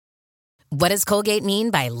What does Colgate mean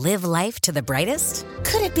by live life to the brightest?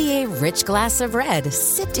 Could it be a rich glass of red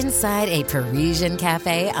sipped inside a Parisian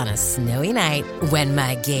cafe on a snowy night when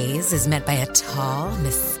my gaze is met by a tall,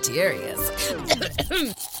 mysterious...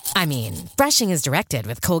 I mean, brushing is directed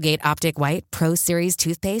with Colgate Optic White Pro Series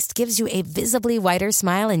toothpaste gives you a visibly whiter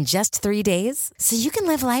smile in just 3 days, so you can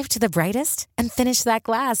live life to the brightest and finish that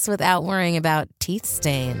glass without worrying about teeth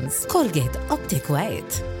stains. Colgate Optic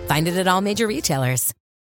White. Find it at all major retailers.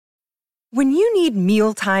 When you need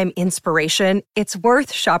mealtime inspiration, it's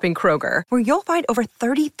worth shopping Kroger, where you'll find over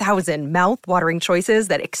 30,000 mouth-watering choices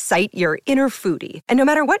that excite your inner foodie. And no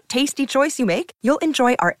matter what tasty choice you make, you'll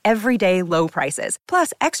enjoy our everyday low prices,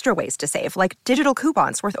 plus extra ways to save, like digital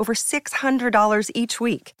coupons worth over $600 each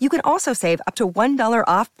week. You can also save up to $1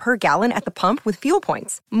 off per gallon at the pump with fuel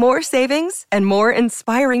points. More savings and more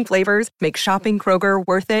inspiring flavors make shopping Kroger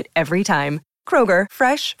worth it every time. Kroger,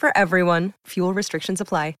 fresh for everyone. Fuel restrictions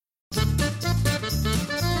apply.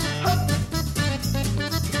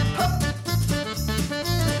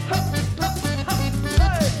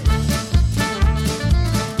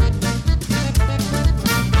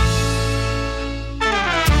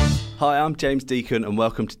 Hi, I'm James Deacon and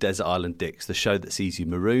welcome to Desert Island Dicks, the show that sees you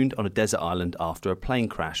marooned on a desert island after a plane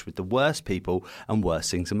crash with the worst people and worst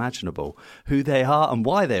things imaginable. Who they are and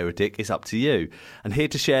why they're a dick is up to you. And here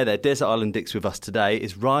to share their Desert Island Dicks with us today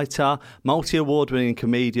is writer, multi-award-winning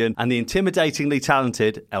comedian and the intimidatingly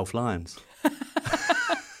talented Elf Lyons.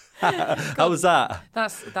 How was that?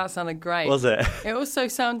 That sounded great. Was it? It also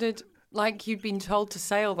sounded like you'd been told to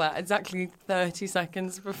say all that exactly 30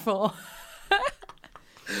 seconds before.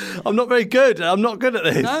 I'm not very good. I'm not good at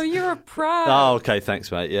this. No, you're a pro. Oh, okay. Thanks,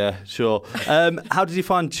 mate. Yeah, sure. How did you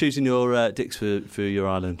find choosing your dicks for your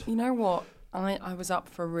island? You know what? I was up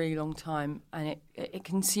for a really long time and it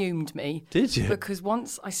consumed me. Did you? Because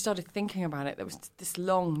once I started thinking about it, there was this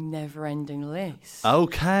long, never-ending list.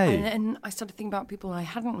 Okay. And then I started thinking about people I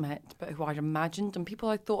hadn't met but who I'd imagined and people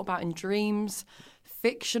I thought about in dreams,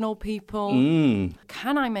 fictional people.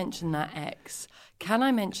 Can I mention that ex? Can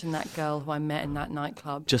I mention that girl who I met in that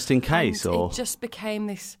nightclub? Just in case, and or? It just became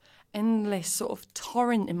this endless sort of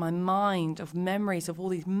torrent in my mind of memories of all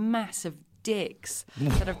these massive dicks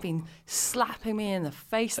that have been slapping me in the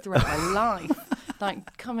face throughout my life,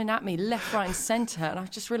 like coming at me left, right and centre. And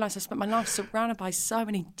I've just realised I spent my life surrounded by so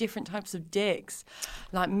many different types of dicks,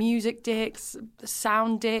 like music dicks,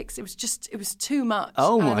 sound dicks. It was too much.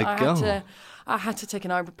 Oh my God. I had to take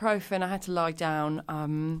an ibuprofen. I had to lie down.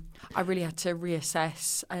 I really had to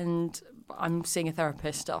reassess, and I'm seeing a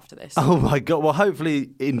therapist after this. Oh my God. Well,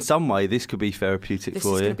 hopefully in some way this could be therapeutic this for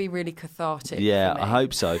you. This is going to be really cathartic. Yeah, for me. I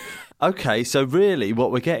hope so. Okay, so really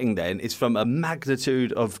what we're getting then is from a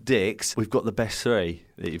magnitude of dicks, we've got the best three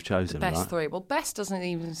that you've chosen, The best right? three. Well, best doesn't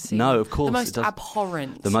even seem... No, of course The it most does.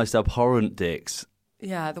 abhorrent. The most abhorrent dicks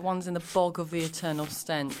Yeah, the ones in the bog of the eternal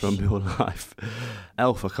stench. from your life.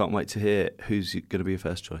 Elf, I can't wait to hear who's going to be your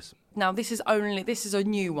first choice. Now, this is a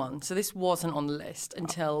new one, so this wasn't on the list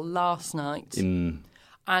until last night.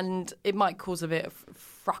 And it might cause a bit of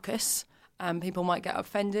fracas, and people might get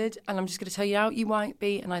offended, and I'm just going to tell you now, you might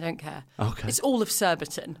be, and I don't care. Okay. It's all of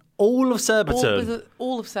Surbiton. All of Surbiton?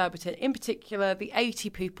 All of Surbiton. In particular, the 80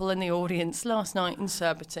 people in the audience last night in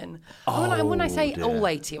Surbiton. Oh, And when I say dear. all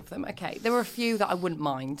 80 of them, okay, there were a few that I wouldn't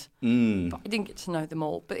mind, but I didn't get to know them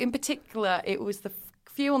all. But in particular, it was the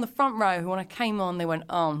few on the front row who, when I came on, they went,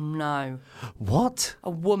 oh no. What? A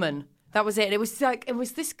woman. That was it.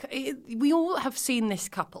 We all have seen this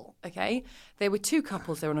couple, okay? There were two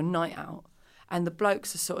couples, they were on a night out. And the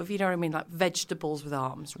blokes are sort of, you know what I mean, like vegetables with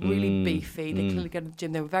arms, really beefy. They clearly go to the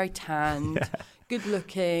gym. They were very tanned, good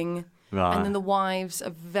looking. Right. And then the wives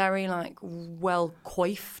are very, like, well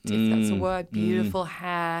coiffed, if that's a word. Beautiful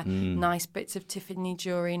hair, nice bits of Tiffany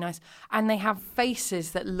jewellery, nice. And they have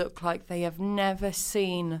faces that look like they have never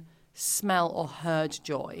seen, smell or heard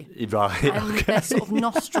joy. Right, And okay. their sort of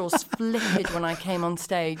nostrils flickered when I came on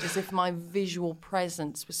stage as if my visual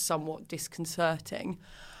presence was somewhat disconcerting.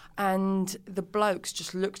 And the blokes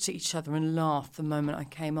just looked at each other and laughed the moment I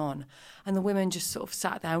came on. And the women just sort of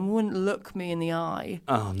sat there and wouldn't look me in the eye.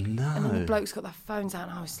 Oh, no. And then the blokes got their phones out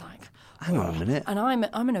and I was like... Hang on a minute. And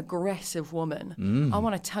I'm an aggressive woman. I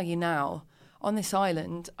want to tell you now, on this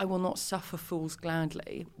island, I will not suffer fools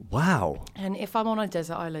gladly. Wow. And if I'm on a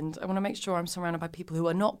desert island, I want to make sure I'm surrounded by people who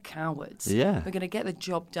are not cowards. Yeah. We're going to get the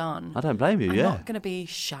job done. I don't blame you, I'm yeah. not going to be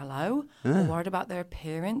shallow or worried about their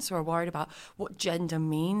appearance or worried about what gender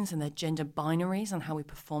means and their gender binaries and how we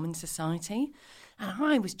perform in society. And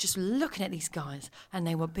I was just looking at these guys and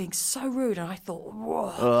they were being so rude and I thought,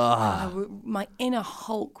 whoa. My inner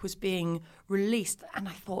Hulk was being released and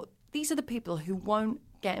I thought, these are the people who won't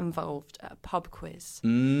get involved at a pub quiz.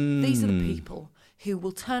 Mm. These are the people who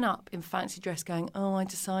will turn up in fancy dress going, oh, I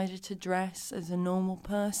decided to dress as a normal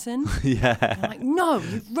person. Yeah. I'm like, no,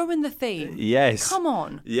 you've ruined the theme. Yes. Come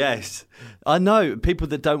on. Yes. I know. People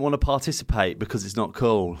that don't want to participate because it's not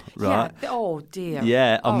cool, right? Yeah. Oh, dear.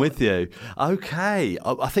 Yeah, I'm with you. Okay.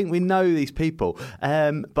 I think we know these people.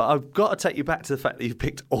 But I've got to take you back to the fact that you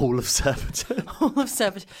picked all of Surbiton. All of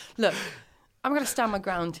Surbiton. Look, I'm going to stand my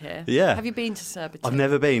ground here. Yeah. Have you been to Surbiton? I've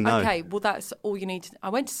never been, no. Okay, well, that's all you need to... I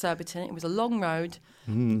went to Surbiton. It was a long road.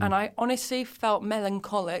 And I honestly felt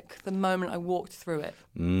melancholic the moment I walked through it.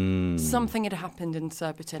 Something had happened in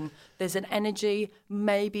Surbiton. There's an energy.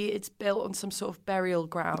 Maybe it's built on some sort of burial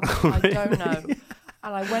ground. I don't know.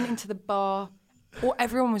 And I went into the bar.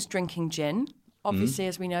 Everyone was drinking gin. Obviously,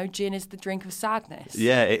 as we know, gin is the drink of sadness.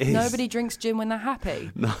 Yeah, it is. Nobody drinks gin when they're happy.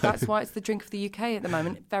 No. That's why it's the drink of the UK at the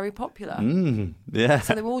moment. Very popular. Yeah.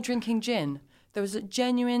 So they were all drinking gin. There was a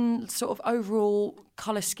genuine sort of overall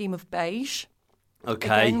colour scheme of beige.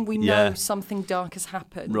 Okay. Again, we know something dark has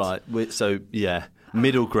happened. Right.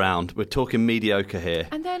 Middle ground. We're talking mediocre here.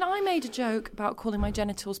 And then I made a joke about calling my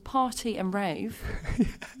genitals party and rave.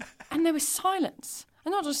 And there was silence.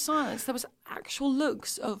 And not just silence, there was actual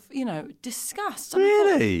looks of, disgust. And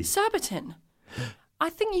Really? I thought, Surbiton, I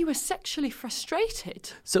think you were sexually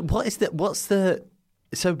frustrated. So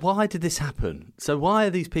so why did this happen? So why are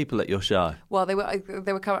these people at your show? Well, they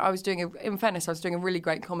were coming. In fairness, I was doing a really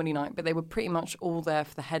great comedy night, but they were pretty much all there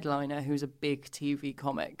for the headliner, who's a big TV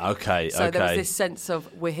comic. Okay, So there was this sense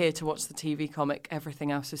of, we're here to watch the TV comic,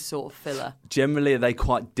 everything else is sort of filler. Generally, are they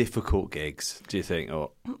quite difficult gigs, do you think?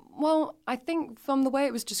 Or Well, I think from the way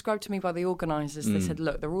it was described to me by the organisers, they said,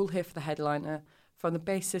 look, they're all here for the headliner. From the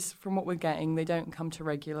basis, from what we're getting, they don't come to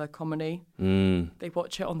regular comedy. They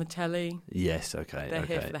watch it on the telly. Yes, okay. They're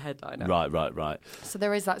here for the headliner. Right. So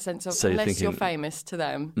there is that sense of, So unless you're you're famous to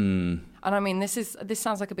them. And I mean, this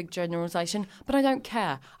sounds like a big generalisation, but I don't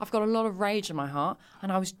care. I've got a lot of rage in my heart,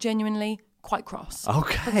 and I was genuinely quite cross.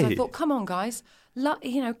 Okay. Because I thought, come on, guys.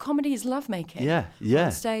 Comedy is lovemaking. Yeah.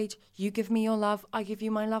 On stage, you give me your love, I give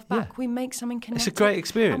you my love back. Yeah. We make something connected. It's a great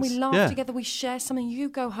experience. And we laugh Yeah. together, we share something. You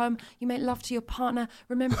go home, you make love to your partner,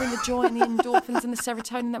 remembering the joy and the endorphins and the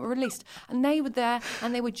serotonin that were released. And they were there,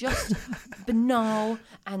 and they were just banal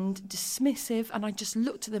and dismissive. And I just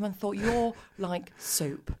looked at them and thought, you're like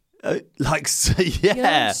soup.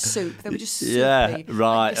 Yeah. Soup. They were just soupy. Yeah,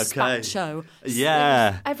 right, like okay. gazpacho.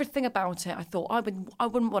 Yeah. Everything about it, I thought I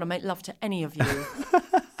wouldn't want to make love to any of you.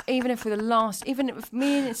 Even if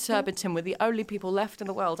me and Surbiton were the only people left in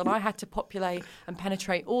the world and I had to populate and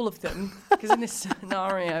penetrate all of them, because in this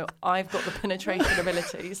scenario, I've got the penetration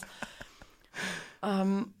abilities.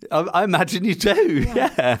 I imagine you do.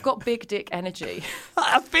 Yeah. I've got big dick energy.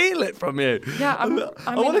 I feel it from you. Yeah, I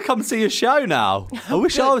want to come see your show now. I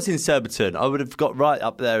wish I was in Surbiton. I would have got right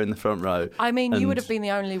up there in the front row. I mean, you would have been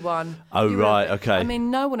the only one. Oh, right, okay. I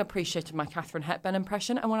mean, no one appreciated my Katharine Hepburn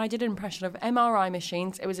impression. And when I did an impression of MRI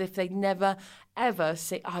machines, it was as if they'd never, ever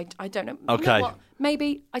see. I don't know. Okay. You know what?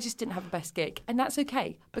 Maybe I just didn't have the best gig. And that's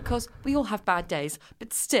okay, because we all have bad days.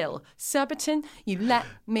 But still, Surbiton, you let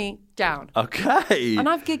me down. Okay. And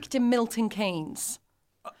I've gigged in Milton Keynes.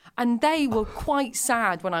 And they were quite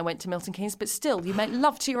sad when I went to Milton Keynes, but still, you make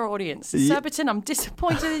love to your audience. Surbiton, I'm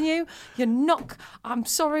disappointed in you. You're not... I'm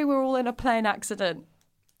sorry we're all in a plane accident.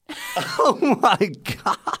 Oh, my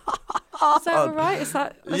God. Is that all right?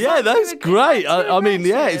 That's great. I mean,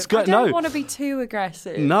 yeah, it's great. I don't want to be too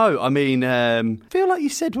aggressive. No, I mean, feel like you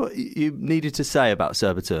said what you needed to say about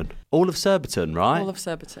Surbiton. All of Surbiton, right? All of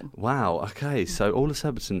Surbiton. Wow, okay. So all of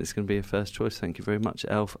Surbiton is going to be a first choice. Thank you very much,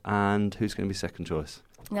 Elf. And who's going to be second choice?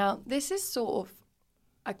 Now, this is sort of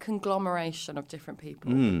a conglomeration of different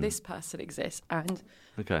people. This person exists, and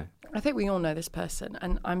Okay. I think we all know this person.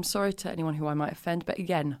 And I'm sorry to anyone who I might offend, but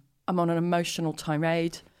again, I'm on an emotional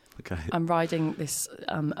tirade. Okay. I'm riding this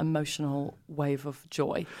emotional wave of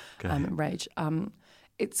joy and rage.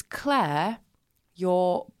 It's Claire,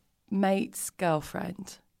 your mate's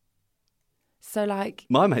girlfriend. So, like...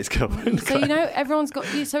 My mate's girlfriend. So, everyone's got...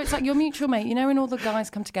 So, it's like your mutual mate. When all the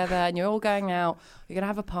guys come together and you're all going out, you're going to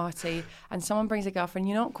have a party, and someone brings a girlfriend,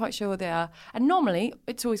 you're not quite sure who they are. And normally,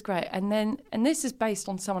 it's always great. And this is based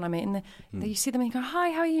on someone I meet, and you see them and you go,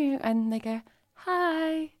 hi, how are you? And they go,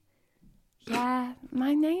 hi. Yeah,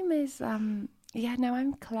 my name is, I'm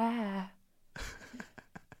Claire.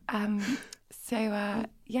 I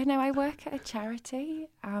work at a charity.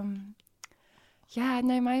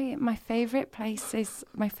 My favourite place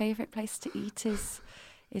to eat is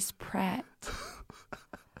Pret.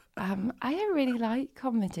 I don't really like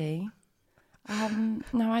comedy.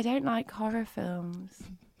 No, I don't like horror films.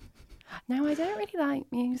 no, I don't really like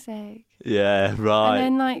music. Yeah, right.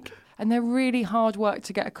 And then and they're really hard work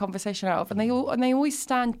to get a conversation out of, and they always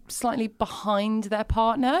stand slightly behind their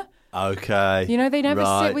partner. Okay. You know, they never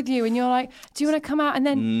right. sit with you, and you're like, "Do you want to come out?" And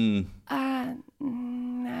then, no.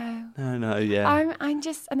 No, yeah. I'm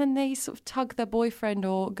just, and then they sort of tug their boyfriend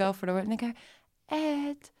or girlfriend, and they go,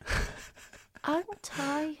 "Ed, I'm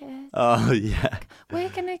tired. Oh, yeah. We're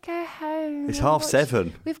gonna go home. It's and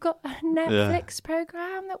 7:30. We've got a Netflix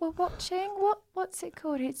program that we're watching. What's it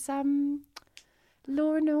called? It's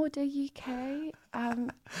Law and Order UK.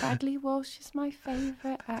 Bradley Walsh is my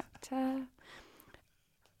favourite actor."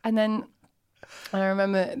 And then I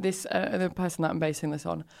remember this, the person that I'm basing this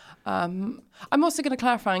on. I'm also going to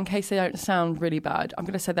clarify, in case they don't sound really bad, I'm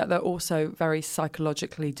going to say that they're also very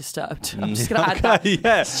psychologically disturbed. I'm just going to add that.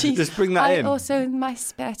 Yeah, just bring that in. I also, in my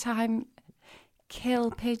spare time, kill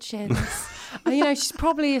pigeons. She's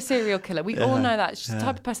probably a serial killer. We all know that. She's the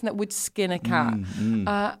type of person that would skin a cat.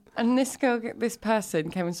 And this person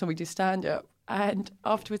came and saw me do stand-up, and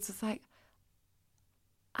afterwards was like,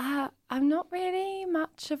 I'm not really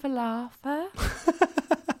much of a laugher,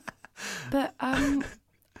 but I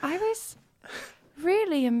was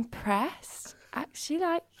really impressed.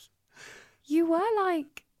 Actually, you were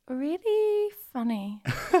really funny.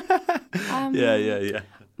 Yeah.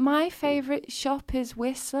 My favourite shop is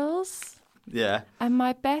Whistles. Yeah. And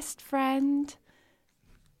my best friend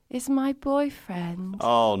is my boyfriend.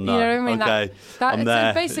 Oh, no. You know what I mean? Okay. I'm so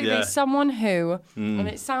there. basically someone who, and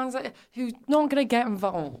it sounds like, who's not going to get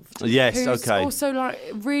involved. Yes, who's okay. also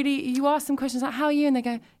really, you ask them questions like, how are you? And they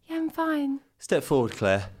go, yeah, I'm fine. Step forward,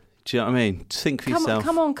 Claire. Do you know what I mean? Think for yourself.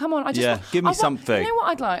 Come on. Give me something. You know what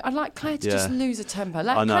I'd like? I'd like Claire to just lose a temper.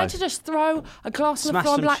 I know. Claire to just throw a glass on the Smash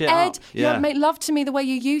floor and be some like, shit Ed, up. you haven't made love to me the way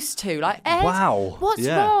you used to. Like, Ed, Wow. what's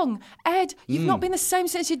Yeah. wrong? Ed, you've not been the same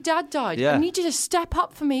since your dad died. Yeah. I need you to step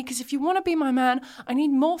up for me, because if you want to be my man, I need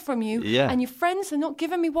more from you. Yeah. And your friends are not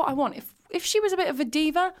giving me what I want. If she was a bit of a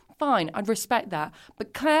diva, fine, I'd respect that.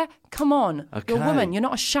 But Claire, come on. Okay. You're a woman. You're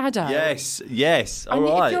not a shadow. Yes. All And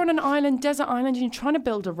right. if you're on an island, desert island, and you're trying to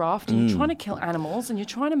build a raft, and you're trying to kill animals, and you're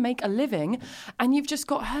trying to make a living, and you've just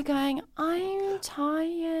got her going, I'm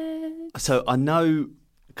tired. So I know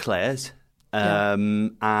Claire's,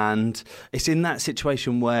 and it's in that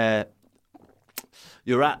situation where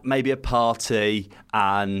you're at maybe a party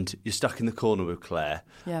and you're stuck in the corner with Claire,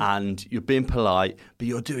 and you're being polite, but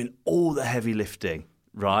you're doing all the heavy lifting,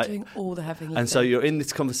 right? Doing all the heavy lifting. And so you're in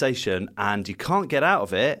this conversation and you can't get out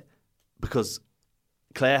of it because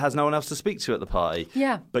Claire has no one else to speak to at the party.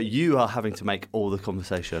 Yeah. But you are having to make all the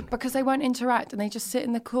conversation. Because they won't interact, and they just sit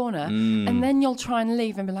in the corner, and then you'll try and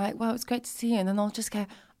leave and be like, well, it's great to see you. And then they'll just go,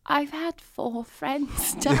 I've had 4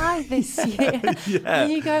 friends die this year.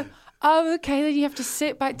 And you go, oh, okay, then you have to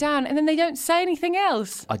sit back down. And then they don't say anything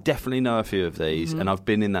else. I definitely know a few of these, and I've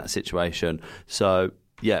been in that situation. So,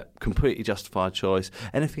 yeah, completely justified choice.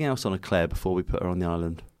 Anything else on a Claire before we put her on the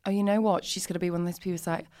island? Oh, you know what? She's going to be one of those people who's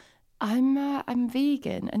like, I'm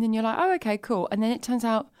vegan. And then you're like, oh, okay, cool. And then it turns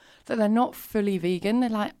out that they're not fully vegan. They're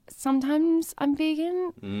like, sometimes I'm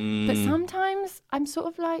vegan, but sometimes I'm sort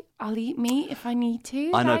of like, I'll eat meat if I need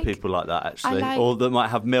to. I know people like that, actually. Or that might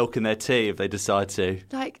have milk in their tea if they decide to.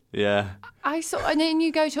 Yeah. And then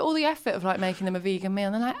you go to all the effort of making them a vegan meal,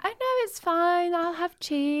 and they're like, I know it's fine, I'll have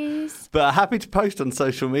cheese. But are happy to post on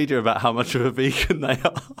social media about how much of a vegan they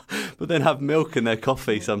are, but then have milk in their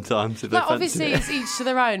coffee sometimes if they fancy obviously, it. it's each to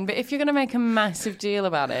their own, but if you're going to make a massive deal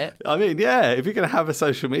about it. I mean, yeah, if you're going to have a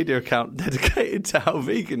social media account dedicated to how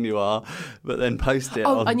vegan you are, but then post it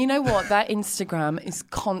on... And you know what? Their Instagram is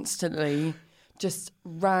constantly just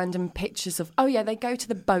random pictures of, they go to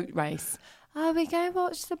the boat race. Oh, we go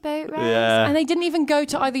watch the boat race. Yeah. And they didn't even go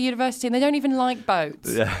to either university, and they don't even like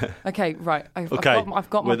boats. Yeah. Okay, right. I've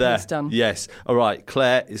got my piece done. Yes. All right.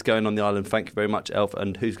 Claire is going on the island. Thank you very much, Elf.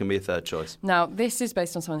 And who's going to be your third choice? Now, this is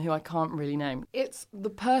based on someone who I can't really name. It's the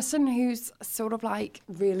person who's sort of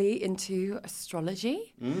really into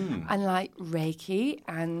astrology and Reiki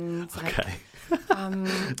and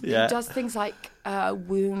who does things like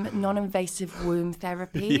non-invasive womb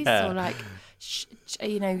therapies or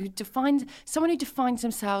who defines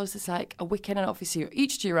themselves as a Wiccan, and obviously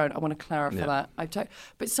each to your own. I want to clarify that.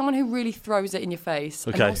 But someone who really throws it in your face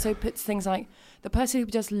and also puts things like the person who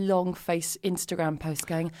does long face Instagram posts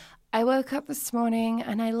going, I woke up this morning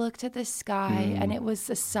and I looked at the sky and it was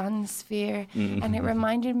a sun sphere and it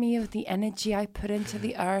reminded me of the energy I put into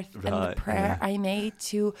the earth and the prayer I made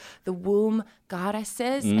to the womb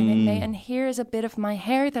goddesses and here's a bit of my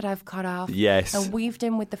hair that I've cut off and weaved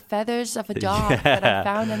in with the feathers of a dog that I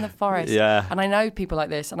found in the forest. And I know people like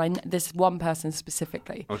this, and this one person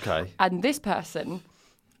specifically. Okay. And this person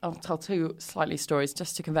I'll tell two slightly stories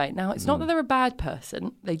just to convey. Now, it's not that they're a bad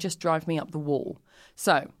person. They just drive me up the wall.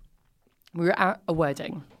 So we were at a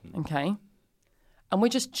wedding, okay? And we're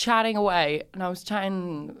just chatting away. And I was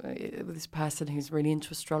chatting with this person who's really into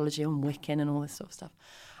astrology and Wiccan and all this sort of stuff.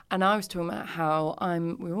 And I was talking about how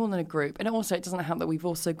we're all in a group. And also, it doesn't help that we've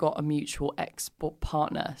also got a mutual export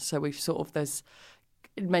partner. So we've there's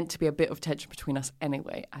meant to be a bit of tension between us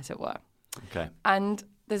anyway, as it were. Okay. And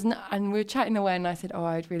we were chatting away, and I said,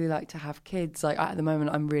 I'd really like to have kids. Like, at the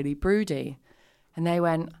moment, I'm really broody. And they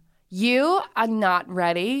went, you are not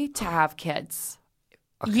ready to have kids.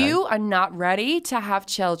 Okay. You are not ready to have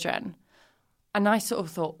children. And I sort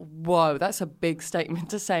of thought, whoa, that's a big statement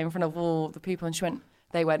to say in front of all the people. And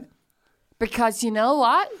they went, because you know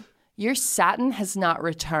what? Your Saturn has not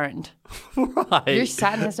returned. Right. Your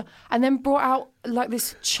Saturn has not. And then brought out like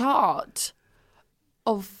this chart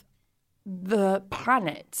of the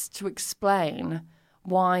planets to explain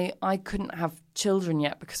why I couldn't have children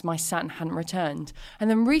yet because my Saturn hadn't returned. And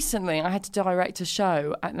then recently I had to direct a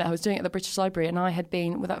show and I was doing it at the British Library, and I had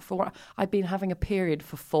been with that I'd been having a period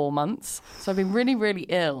for 4 months. So I've been really, really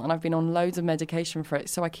ill, and I've been on loads of medication for it.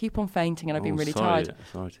 So I keep on fainting, and I've been really tired.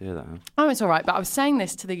 Sorry to hear that. Oh, it's all right. But I was saying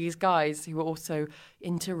this to these guys who were also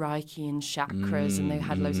into Reiki and chakras, and they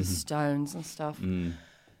had loads of stones and stuff.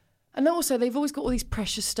 And also, they've always got all these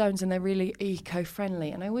precious stones, and they're really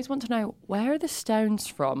eco-friendly. And I always want to know, where are the stones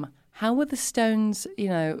from? How are the stones, any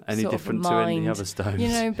sort different of mined? to any other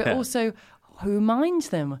stones? But also, who mined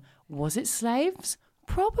them? Was it slaves?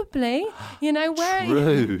 Probably. Where?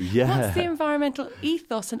 True, yeah. What's the environmental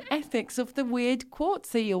ethos and ethics of the weird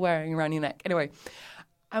quartz that you're wearing around your neck? Anyway.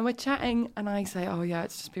 And we're chatting, and I say,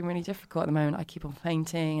 it's just been really difficult at the moment. I keep on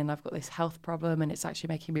fainting, and I've got this health problem, and it's actually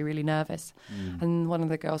making me really nervous. And one of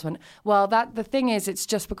the girls went, well, the thing is, it's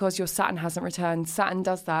just because your Saturn hasn't returned. Saturn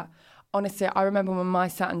does that. Honestly, I remember when my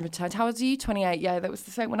Saturn returned. How old are you? 28? Yeah, that was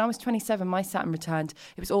the same. When I was 27, my Saturn returned.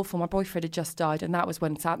 It was awful. My boyfriend had just died, and that was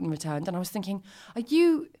when Saturn returned. And I was thinking, are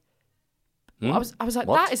you... I was like,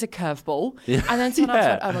 What? that is a curveball. Yeah. And then someone else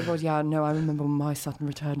went, oh my God, yeah, no, I remember when my Saturn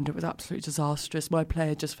returned. It was absolutely disastrous. My play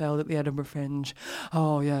had just failed at the Edinburgh Fringe.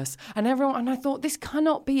 Oh, yes. And I thought, this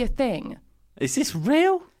cannot be a thing. Is this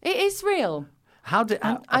real? It is real. How did...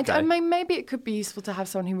 I mean, maybe it could be useful to have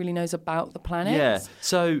someone who really knows about the planets. Yeah.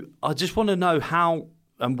 So I just want to know how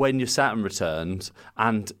and when your Saturn returns,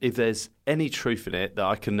 and if there's any truth in it that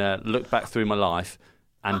I can look back through my life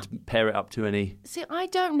and pair it up to any... See, I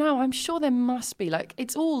don't know. I'm sure there must be. Like,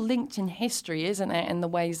 it's all linked in history, isn't it? In the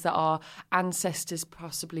ways that our ancestors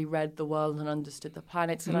possibly read the world and understood the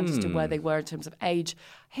planets and understood where they were in terms of age.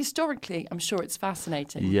 Historically, I'm sure it's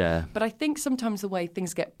fascinating. Yeah. But I think sometimes the way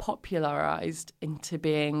things get popularised into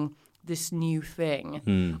being this new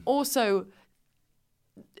thing. Also...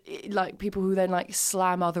 like people who then like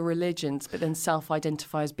slam other religions but then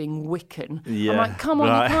self-identify as being Wiccan. Yeah. I'm like, come on,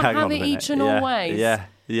 Right, you can't hang have on a it minute. each and all ways.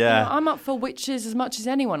 Yeah. I'm up for witches as much as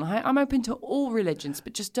anyone. I'm open to all religions,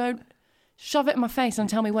 but just don't shove it in my face and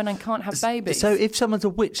tell me when I can't have babies. So if someone's a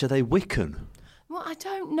witch, are they Wiccan? Well, I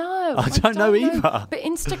don't know. I don't know either. But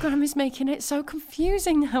Instagram is making it so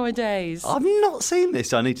confusing nowadays. I've not seen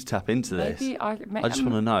this. I need to tap into this. Maybe I just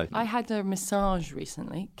want to know. I had a massage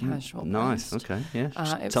recently, casual. Nice. based. Okay. Yeah.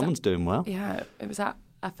 It was Someone's doing well. Yeah, it was at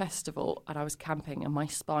a festival and I was camping and my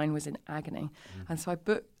spine was in agony. And so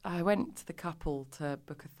I went to the couple to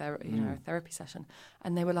book a therapy session,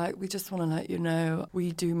 and they were like, we just want to let you know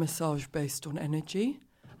we do massage based on energy.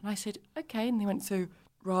 And I said, okay. And they went, so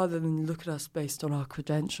rather than look at us based on our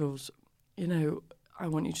credentials, I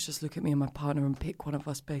want you to just look at me and my partner and pick one of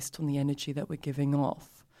us based on the energy that we're giving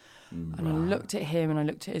off. And I looked at him and I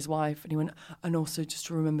looked at his wife, and he went, and also just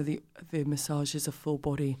to remember the massage is a full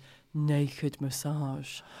body naked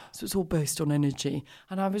massage. So it's all based on energy.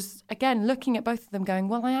 And I was, again, looking at both of them going,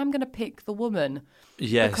 well, I am going to pick the woman.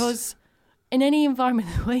 Yes. Because in any environment,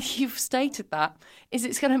 the way you've stated that, is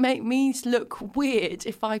it's going to make me look weird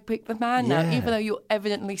if I pick the man now, even though you're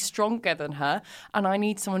evidently stronger than her, and I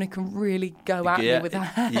need someone who can really go at me with her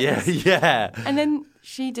hands. Yeah. And then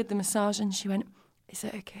she did the massage and she went, is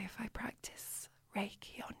it okay if I practice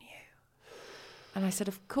Reiki on you? And I said,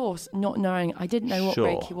 of course, not knowing. I didn't know what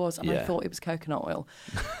Reiki was, and I thought it was coconut oil.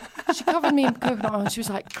 She covered me in coconut oil, and she was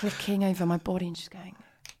like clicking over my body, and she's going,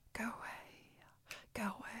 go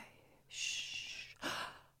away, shh.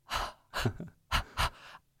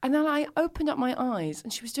 And then I opened up my eyes,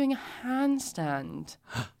 and she was doing a handstand.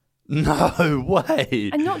 No way.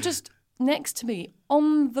 And not just next to me,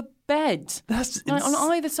 on the bed. That's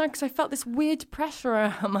on either side, because I felt this weird pressure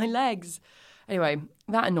around my legs. Anyway,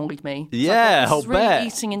 that annoyed me. Yeah, I'll I'll bet.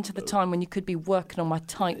 eating into the time when you could be working on my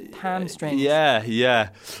tight hamstrings. Yeah.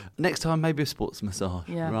 Next time, maybe a sports massage,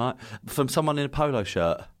 Yeah. right? From someone in a polo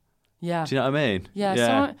shirt. Yeah. Do you know what I mean?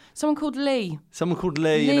 Yeah. Someone called Lee. Someone called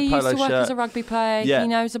Lee in Lee a polo used to work shirt. as a rugby player. Yeah. He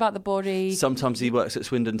knows about the body. Sometimes he works at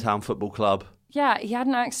Swindon Town Football Club. Yeah, he had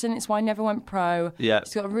an accident. It's why he never went pro. Yeah.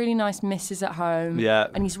 He's got a really nice missus at home. Yeah.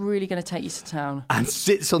 And he's really going to take you to town. And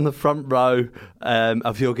sits on the front row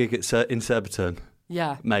of your gig in Surbiton.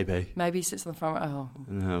 Yeah. Maybe. Maybe he sits on the front row.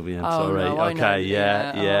 Oh, yeah, Oh, sorry. no, I know. Okay,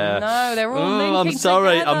 yeah. Oh, no, they're all linking I'm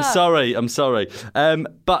sorry. together.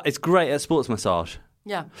 But it's great at sports massage.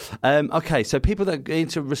 Yeah. Okay, so people that are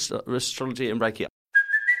into astrology and Reiki.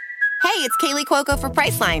 Hey, it's Kaylee Cuoco for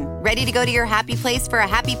Priceline. Ready to go to your happy place for a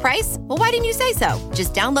happy price? Well, why didn't you say so?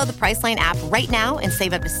 Just download the Priceline app right now and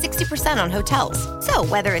save up to 60% on hotels. So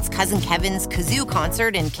whether it's Cousin Kevin's Kazoo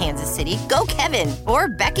Concert in Kansas City, go Kevin, or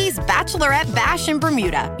Becky's Bachelorette Bash in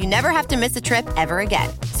Bermuda, you never have to miss a trip ever again.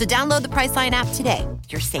 So download the Priceline app today.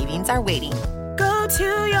 Your savings are waiting. Go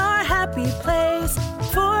to your happy place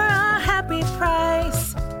for a happy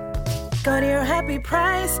price. Go to your happy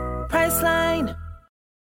price, Priceline.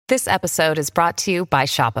 This episode is brought to you by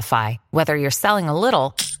Shopify. Whether you're selling a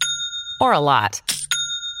little or a lot,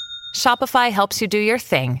 Shopify helps you do your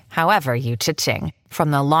thing, however you cha-ching.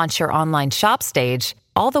 From the launch your online shop stage,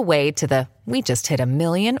 all the way to the we just hit 1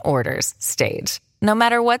 million orders stage. No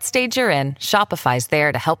matter what stage you're in, Shopify's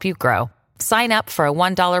there to help you grow. Sign up for a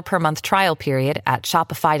 $1 per month trial period at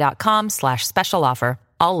shopify.com/special offer,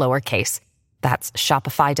 all lowercase. That's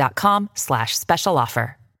shopify.com/special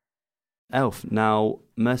offer. Elf. Now,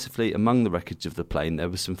 mercifully, among the wreckage of the plane, there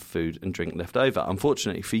was some food and drink left over.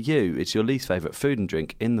 Unfortunately for you, it's your least favourite food and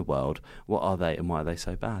drink in the world. What are they and why are they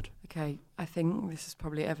so bad? Okay, I think this is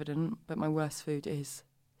probably evident, but my worst food is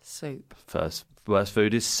soup. Worst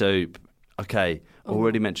food is soup. Okay,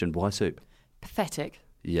 already mentioned. Why soup? Pathetic.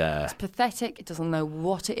 Yeah. It's pathetic. It doesn't know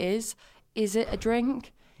what it is. Is it a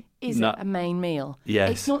drink? Is No. it a main meal?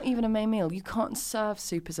 Yes. It's not even a main meal. You can't serve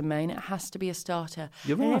soup as a main. It has to be a starter.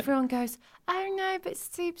 You're And right. everyone goes, oh no, but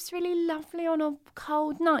soup's really lovely on a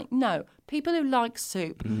cold night. No, people who like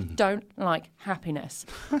soup don't like happiness.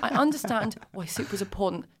 I understand why soup was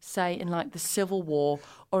important, say, in like the Civil War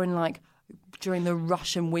or in like during the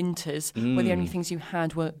Russian winters where the only things you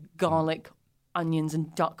had were garlic, onions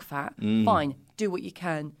and duck fat. Fine, do what you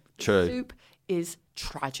can. True. Soup is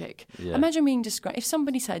tragic. Yeah. Imagine being described. If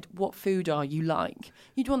somebody said, what food are you like?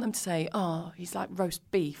 You'd want them to say, oh, he's like roast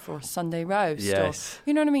beef or a Sunday roast. Yes. Or,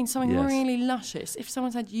 you know what I mean? Something Yes. really luscious. If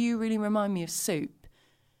someone said, you really remind me of soup,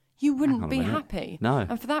 you wouldn't be happy. No.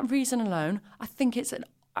 And for that reason alone, I think it's an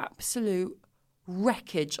absolute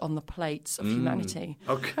wreckage on the plates of humanity.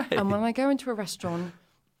 Okay. And when I go into a restaurant,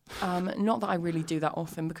 not that I really do that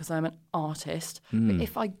often because I'm an artist, but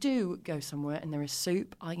if I do go somewhere and there is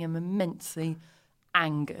soup, I am immensely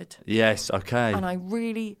angered. Yes, okay. And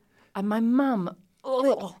my mum,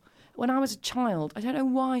 when I was a child, I don't know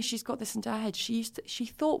why she's got this into her head. She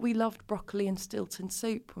thought we loved broccoli and Stilton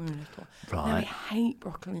soup when we were little. Now I Right. hate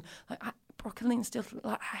broccoli. Broccoli and Stilton,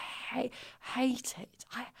 I hate it.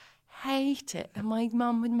 I hate it. And my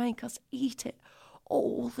mum would make us eat it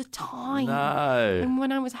all the time. No. And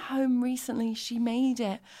when I was home recently, she made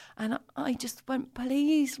it. And I just went,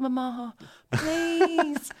 please, Mama,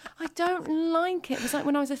 please. I don't like it. It was like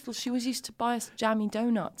when I was little, she was used to buy us jammy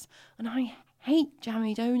donuts. And I hate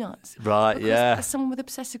jammy donuts. Right, because yeah. as someone with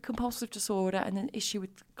obsessive compulsive disorder and an issue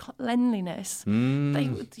with cleanliness,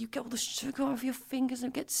 you get all the sugar over your fingers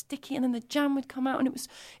and it gets sticky, and then the jam would come out, and it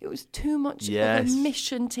was too much Yes. of a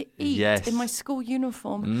mission to eat Yes. in my school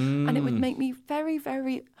uniform, and it would make me very,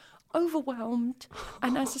 very overwhelmed.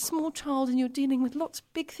 And as a small child, and you're dealing with lots of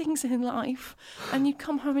big things in life, and you'd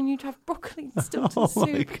come home and you'd have broccoli and Stilton Oh my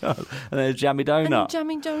soup. God. And then a jammy donut. And the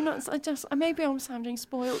jammy donuts, maybe I'm sounding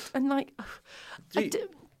spoiled, and like,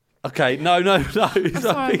 Okay, no. I'm sorry,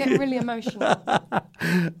 I get really emotional.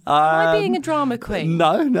 Am I being a drama queen?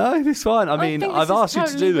 No, it's fine. I mean, think I've this is asked you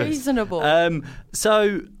to do totally this. reasonable.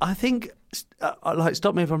 So I think,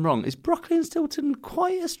 stop me if I'm wrong, is broccoli and Stilton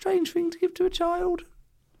quite a strange thing to give to a child?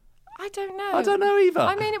 I don't know. I don't know either.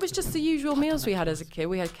 I mean, it was just the usual meals we had as a kid.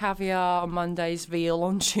 We had caviar on Mondays, veal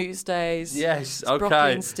on Tuesdays. Yes, broccoli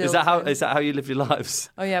okay. and Is that Stilton. how you live your lives?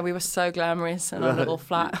 Oh yeah, we were so glamorous in our little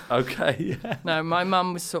flat. Okay, yeah. No, my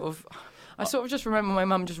mum was I sort of just remember my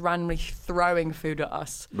mum just randomly throwing food at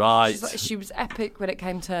us. Right. She was epic when it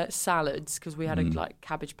came to salads because we had a like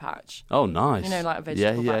cabbage patch. Oh, nice. You know, like a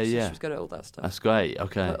vegetable patch. So Yeah. she was good at all that stuff. That's great.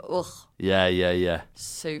 Okay. But, ugh, Yeah.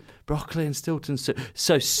 soup. Broccoli and Stilton soup.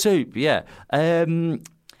 So soup, yeah.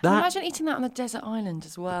 Imagine eating that on a desert island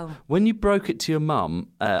as well. When you broke it to your mum,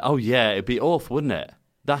 it'd be awful, wouldn't it?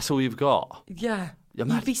 That's all you've got. Yeah.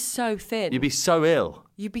 Imagine- You'd be so thin. You'd be so ill.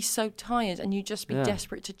 You'd be so tired, and you'd just be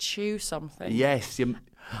desperate to chew something. Yes.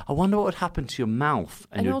 I wonder what would happen to your mouth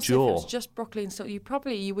and your also, jaw. if it was just broccoli and salt,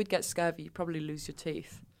 you would get scurvy. You'd probably lose your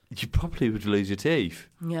teeth. You probably would lose your teeth.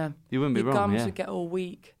 Yeah. You wouldn't be your wrong, gums yeah. would get all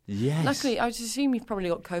weak. Yes. Luckily, I just assume you've probably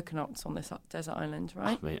got coconuts on this desert island,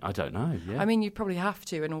 right? I mean, I don't know, yeah. I mean, you'd probably have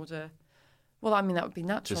to in order... Well, I mean, that would be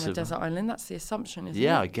natural Just on a desert island. That's the assumption, isn't it?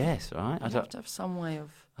 Yeah, I guess, right? You'd have to have some way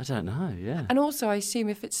of... I don't know, yeah. And also, I assume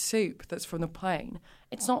if it's soup that's from the plane,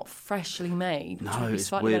 it's not freshly made. No,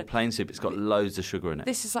 it's weird plain soup. It's got loads of sugar in it.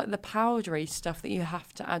 This is like the powdery stuff that you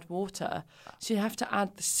have to add water. So you have to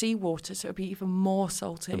add the seawater, so it'll be even more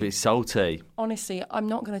salty. It'll be salty. Honestly, I'm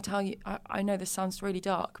not going to tell you. I know this sounds really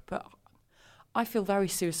dark, but I feel very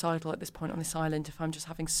suicidal at this point on this island if I'm just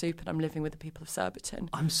having soup and I'm living with the people of Surbiton.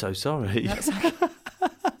 I'm so sorry.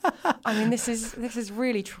 I mean, this is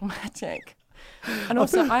really traumatic. And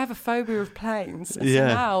also, I have a phobia of planes. So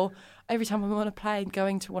now, every time I'm on a plane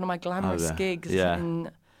going to one of my glamorous gigs in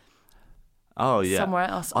somewhere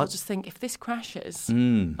else, I'll just think, if this crashes,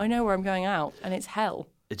 I know where I'm going out, and it's hell.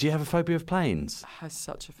 Do you have a phobia of planes? I have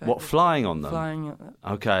such a phobia. What, flying on them? Flying.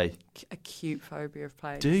 Okay. Acute phobia of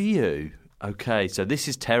planes. Do you? Okay, so this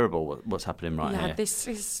is terrible what's happening right here. Yeah, this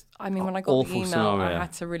is... I mean, when I got Awful the email, scenario. I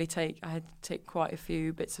had to take quite a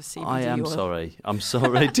few bits of CBD I am oil. sorry. I'm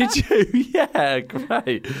sorry. Did you? Yeah,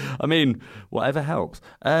 great. I mean, whatever helps.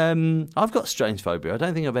 I've got strange phobia. I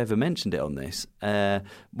don't think I've ever mentioned it on this,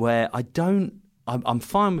 where I'm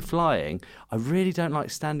fine with flying. I really don't like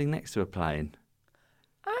standing next to a plane.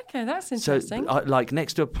 Okay, that's interesting. So, like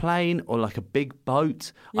next to a plane or like a big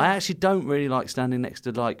boat. Yeah. I actually don't really like standing next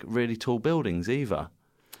to like really tall buildings either.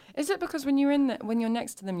 Is it because when you're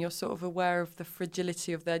next to them, you're sort of aware of the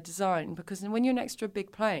fragility of their design? Because when you're next to a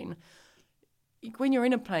big plane, when you're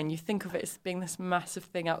in a plane, you think of it as being this massive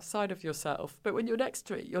thing outside of yourself. But when you're next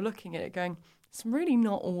to it, you're looking at it going, it's really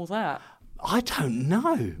not all that. I don't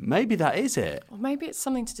know. Maybe that is it. Or maybe it's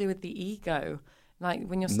something to do with the ego. Like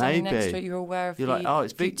when you're standing next to it, you're aware of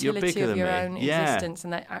the futility of your own existence,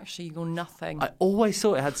 and that actually you're nothing. I always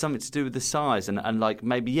thought it had something to do with the size and like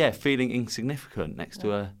maybe, feeling insignificant next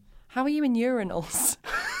to a... How are you in urinals?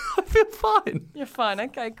 I feel fine. You're fine.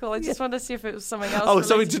 Okay, cool. I just wanted to see if it was something else. Oh,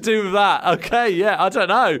 something to do with that. Okay, yeah. I don't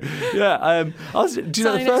know. Yeah. Do you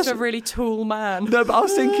know the next first? to a really tall man. No, but I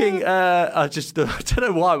was thinking. I don't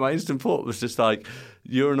know why. My instant thought was just like,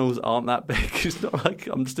 urinals aren't that big. It's not like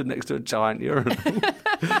I'm stood next to a giant urinal.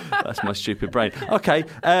 That's my stupid brain. Okay.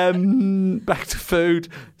 Back to food.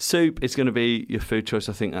 Soup is going to be your food choice.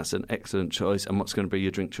 I think that's an excellent choice. And what's going to be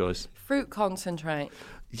your drink choice? Fruit concentrate.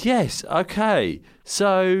 Yes. Okay.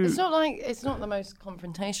 So it's not the most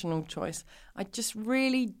confrontational choice. I just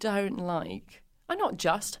really don't like. I've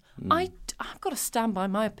got to stand by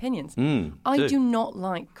my opinions. I do not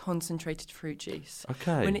like concentrated fruit juice.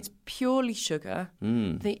 Okay. When it's purely sugar,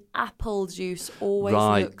 the apple juice always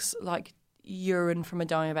looks like urine from a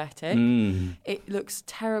diabetic. It looks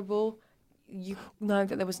terrible. You know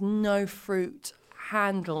that there was no fruit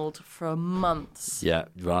handled for months. Yeah,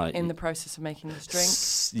 right. In the process of making this drink.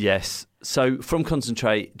 Yes. So from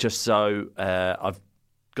concentrate, just so I've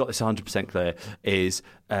got this 100% clear, is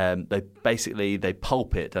they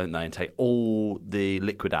pulp it, don't they, and take all the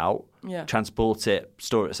liquid out, transport it,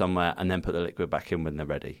 store it somewhere, and then put the liquid back in when they're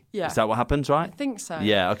ready. Yeah. Is that what happens, right? I think so.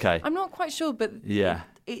 Yeah, okay. I'm not quite sure, but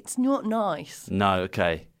it's not nice. No,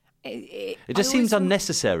 okay. It just seems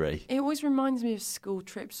unnecessary. It always reminds me of school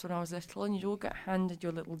trips when I was little, and you'd all get handed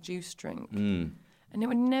your little juice drink. And it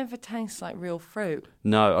would never taste like real fruit.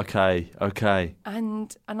 No, okay.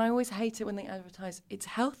 And I always hate it when they advertise, it's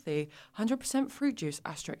healthy, 100% fruit juice,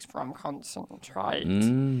 asterisk from concentrate,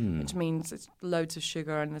 which means it's loads of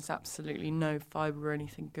sugar and there's absolutely no fibre or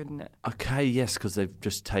anything good in it. Okay, yes, because they've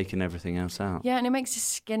just taken everything else out. Yeah, and it makes your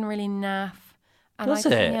skin really naff. And does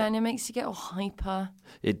it? Yeah, and it makes you get all hyper.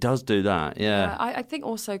 It does do that, yeah. I think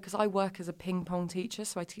also because I work as a ping pong teacher,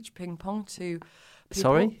 so I teach ping pong to people.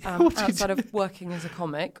 Sorry? Outside of working as a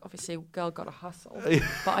comic, obviously, girl got to hustle.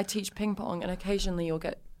 But I teach ping pong, and occasionally you'll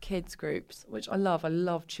get kids groups, which I love. I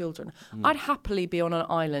love children. I'd happily be on an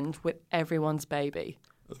island with everyone's baby.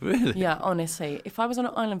 Really? Yeah, honestly. If I was on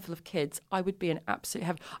an island full of kids, I would be an absolute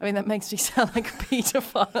heaven. I mean, that makes me sound like a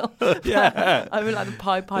paedophile. Yeah. I mean, like the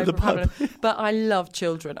Pied Piper. But I love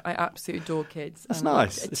children. I absolutely adore kids. That's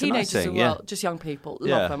nice. It's teenagers as well, just young people.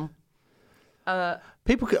 Love them.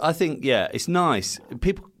 People, I think, it's nice.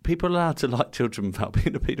 People are allowed to like children without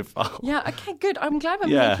being a paedophile. Yeah, okay, good. I'm glad we're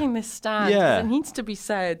making this stand. Yeah. It needs to be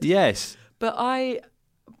said. Yes. But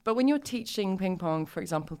But when you're teaching ping pong, for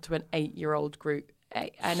example, to an 8-year-old group,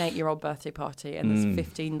 an 8-year-old birthday party, and there's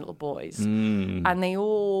 15 little boys, and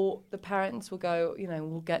the parents will go,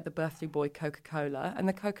 we'll get the birthday boy Coca-Cola, and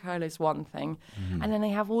the Coca-Cola is one thing, and then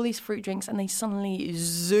they have all these fruit drinks, and they suddenly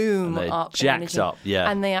zoom up, jacked up,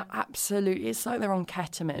 and they are absolutely. It's like they're on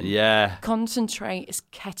ketamine. Yeah, concentrate is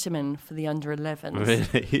ketamine for the under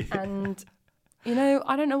 11s. Really, and.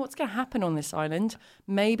 I don't know what's going to happen on this island.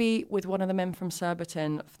 Maybe with one of the men from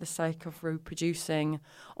Surbiton for the sake of reproducing,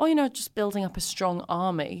 or, just building up a strong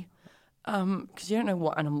army. Because you don't know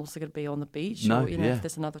what animals are going to be on the beach. No, or, if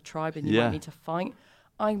there's another tribe and you might need to fight.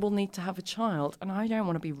 I will need to have a child, and I don't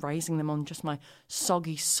want to be raising them on just my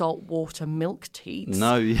soggy saltwater milk teats.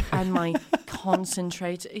 No, yeah. And my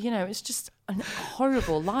concentrated. It's just a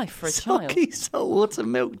horrible life for a child. Soggy saltwater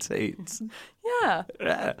milk teats. Yeah,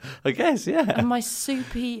 I guess. Yeah. And my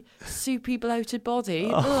soupy bloated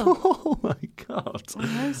body. Oh my God.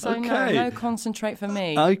 So no concentrate for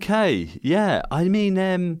me. Okay, yeah. I mean,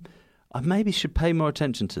 I maybe should pay more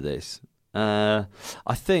attention to this. I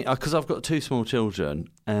think, because I've got 2 small children,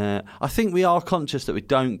 I think we are conscious that we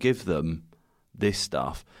don't give them this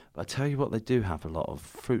stuff. But I tell you what, they do have a lot of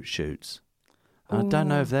fruit shoots. And I don't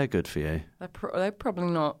know if they're good for you. They're probably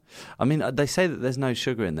not. I mean, they say that there's no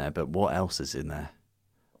sugar in there, but what else is in there?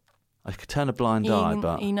 I could turn a blind eye,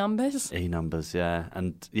 but... E-numbers? E-numbers, yeah.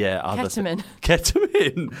 And, yeah... Ketamine.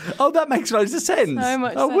 Ketamine! Oh, that makes loads of sense. So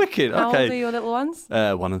much sense. Wicked. How old are your little ones?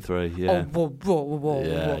 1 and 3, yeah. Oh,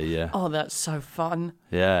 whoa. Yeah. Oh, that's so fun.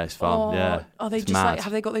 Yeah, it's fun, yeah. Are they it's just mad. like...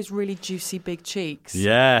 Have they got those really juicy big cheeks?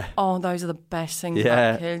 Yeah. Oh, those are the best things yeah,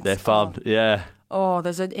 about kids. They're fun, yeah. Oh,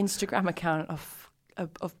 there's an Instagram account of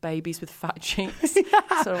babies with fat cheeks.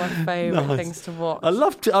 Sort of my favourite things to watch. I'd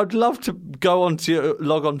love to log onto your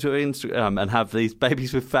Instagram and have these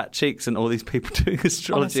babies with fat cheeks and all these people doing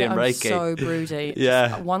astrology. Honestly, and Reiki. I'm so broody. Yeah.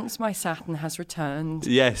 Just, once my Saturn has returned,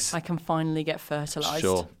 yes, I can finally get fertilised.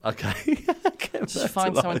 Sure. Okay. Just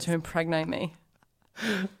find someone to impregnate me.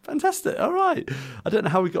 Fantastic. All right. I don't know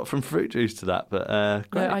how we got from fruit juice to that, but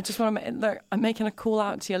great. No, I just want to look. I'm making a call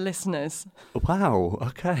out to your listeners. Wow.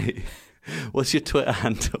 Okay. What's your Twitter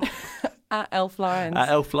handle? At Elf Lions. At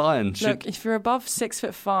Elf Lions. Look, if you're above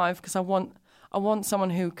 6'5", because I want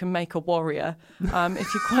someone who can make a warrior.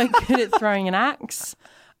 If you're quite good at throwing an axe,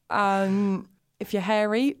 if you're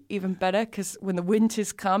hairy, even better. Because when the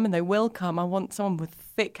winters come, and they will come, I want someone with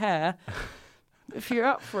thick hair. If you're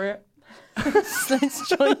up for it. Let's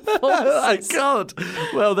join forces. Oh my God.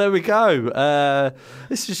 Well, there we go.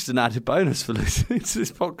 It's just an added bonus for listening to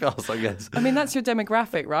this podcast, I guess. I mean, that's your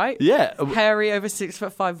demographic, right? Yeah. Hairy over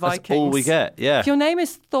 6'5" Vikings. That's all we get, yeah. If your name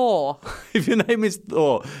is Thor. If your name is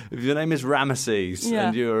Thor. If your name is Ramesses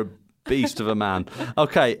and you're a beast of a man.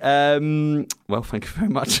 Okay, well, thank you very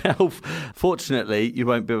much, Elf. Fortunately, you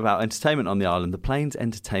won't be without entertainment on the island. The plane's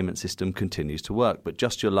entertainment system continues to work, but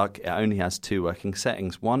just your luck, it only has 2 working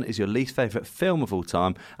settings. One is your least favourite film of all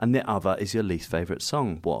time, and the other is your least favourite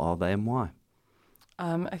song. What are they and why?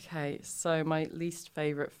 Okay, so my least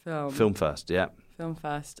favourite film. Film first, yeah. Film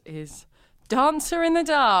first is Dancer in the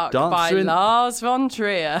Dark by Lars von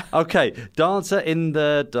Trier. Okay, Dancer in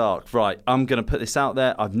the Dark. Right, I'm going to put this out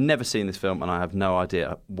there. I've never seen this film and I have no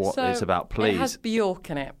idea what it's about. Please. It has Bjork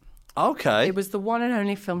in it. Okay. It was the one and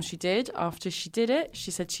only film she did. After she did it,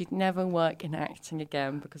 she said she'd never work in acting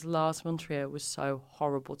again because Lars von Trier was so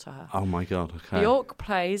horrible to her. Oh my God, okay. Bjork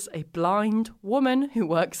plays a blind woman who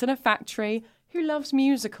works in a factory who loves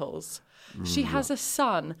musicals. She has a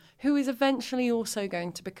son who is eventually also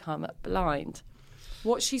going to become blind.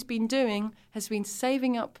 What she's been doing has been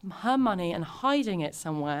saving up her money and hiding it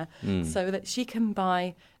somewhere so that she can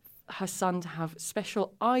buy her son to have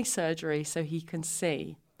special eye surgery so he can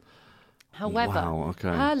see. However,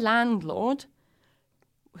 her landlord,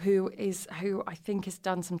 who I think has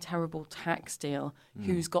done some terrible tax deal,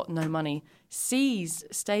 who's got no money, stays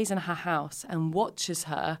in her house and watches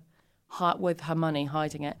her with her money,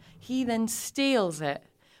 hiding it. He then steals it.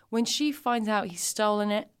 When she finds out he's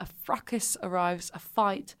stolen it, a fracas arrives, a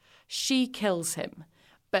fight. She kills him,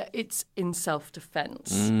 but it's in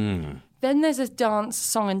self-defense. Then there's a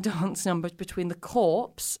song and dance number between the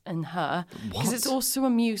corpse and her, because it's also a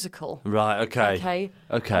musical. Right, okay.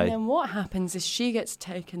 And then what happens is she gets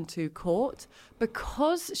taken to court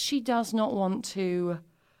because she does not want to,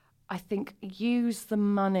 I think, use the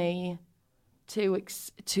money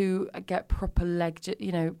to get proper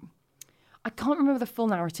I can't remember the full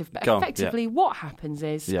narrative, but effectively what happens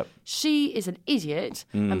is she is an idiot,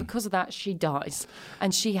 and because of that she dies,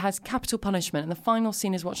 and she has capital punishment, and the final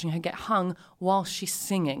scene is watching her get hung while she's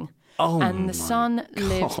singing. and the son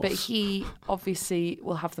lives, God. but he obviously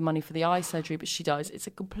will have the money for the eye surgery, but she dies. It's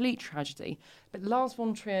a complete tragedy. But Lars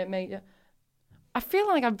von Trier made it. I feel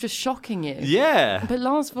like I'm just shocking you. Yeah. But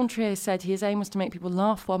Lars von Trier said his aim was to make people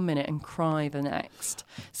laugh 1 minute and cry the next.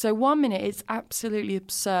 So 1 minute it's absolutely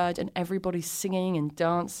absurd and everybody's singing and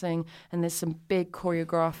dancing and there's some big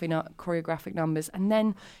choreographic numbers, and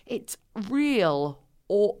then it's real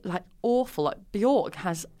or like awful. Like Bjork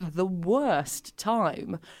has the worst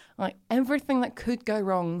time. Like everything that could go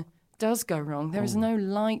wrong does go wrong. There is no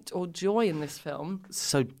light or joy in this film.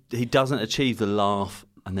 So he doesn't achieve the laugh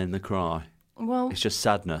and then the cry. Well, It's just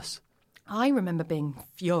sadness. I remember being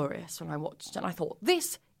furious when I watched it, and I thought,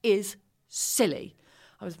 this is silly.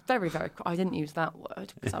 I was very, very... I didn't use that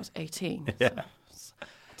word because I was 18. So I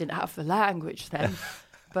didn't have the language then.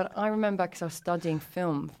 But I remember because I was studying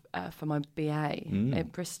film for my BA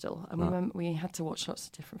at Bristol, and we had to watch lots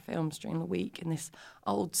of different films during the week in this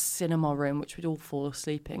old cinema room, which we'd all fall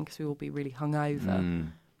asleep in because we'd all be really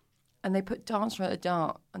hungover. And they put Dancer in the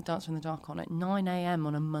Dark on at 9 a.m.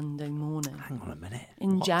 on a Monday morning. Hang on a minute.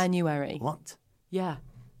 In What? January. What? Yeah.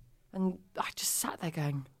 And I just sat there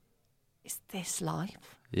going, is this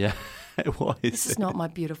life? Yeah. What is This it? is not my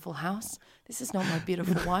beautiful house. This is not my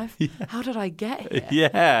beautiful wife. How did I get here?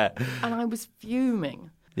 Yeah. And I was fuming.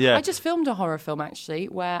 Yeah. I just filmed a horror film, actually,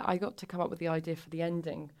 where I got to come up with the idea for the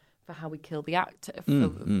ending, for how we kill the actor,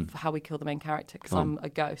 for how we kill the main character, because I'm a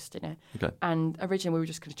ghost in it. Okay. And originally we were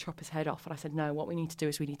just going to chop his head off, and I said, no, what we need to do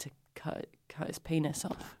is we need to cut his penis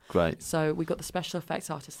off. Great. So we got the special effects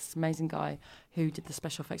artist, this amazing guy who did the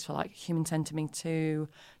special effects for like Human Centipede 2,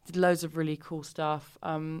 did loads of really cool stuff.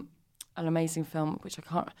 An amazing film, which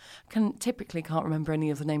I typically can't remember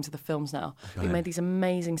any of the names of the films now. Okay. We made these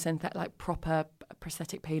amazing like proper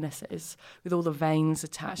prosthetic penises with all the veins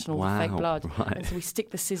attached and all the fake blood. Right. And so we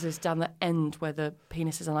stick the scissors down the end where the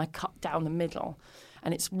penis is, and I cut down the middle.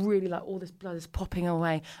 And it's really like all this blood is popping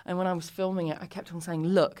away. And when I was filming it, I kept on saying,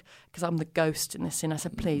 look, because I'm the ghost in this scene. I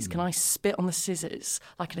said, please, can I spit on the scissors,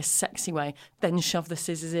 like in a sexy way, then shove the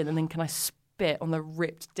scissors in, and then can I spit on the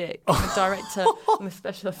ripped dick? And the director and the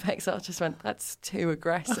special effects artist went, that's too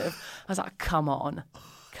aggressive. I was like, come on,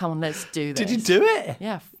 let's do this. Did you do it?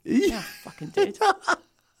 Yeah, I fucking did.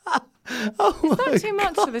 Oh, Is that too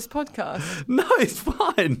much for this podcast? No, it's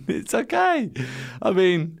fine. It's okay. I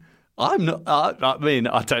mean, I'm not. I mean,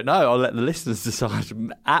 I don't know. I'll let the listeners decide.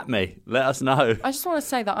 At me, let us know. I just want to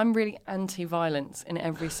say that I'm really anti-violence in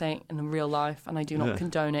every say in real life, and I do not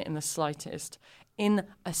condone it in the slightest. In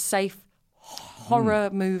a safe horror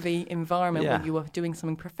movie environment where you are doing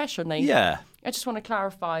something professionally. Yeah. I just want to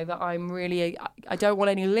clarify that I don't want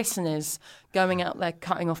any listeners going out there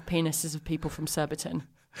cutting off penises of people from Surbiton.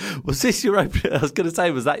 Was this your opening? I was going to say,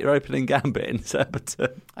 was that your opening gambit in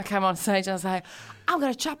Surbiton? I came on stage and I was like, I'm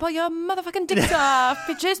going to chop all your motherfucking dicks off,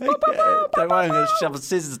 bitches. Boop, boop, boop, Don't worry, I'm going to shove the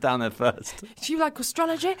scissors down there first. If you like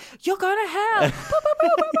astrology, you're going to hell.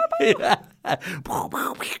 Boop,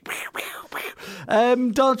 boop, boop, boop,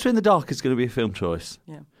 boop. Dancer in the Dark is going to be a film choice.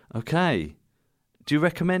 Yeah. Okay. Do you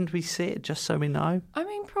recommend we see it just so we know? I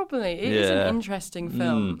mean, probably. It is Yeah. an interesting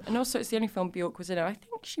film. And also, it's the only film Bjork was in it. I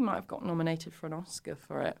think she might have got nominated for an Oscar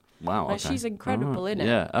for it. Wow, Like, okay. she's incredible in it.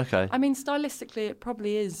 Yeah, okay. I mean, stylistically, it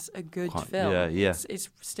probably is a good film. yeah. It's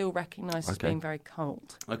still recognised as Okay. being very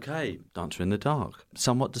cult. Okay, Dancer in the Dark.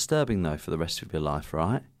 Somewhat disturbing, though, for the rest of your life,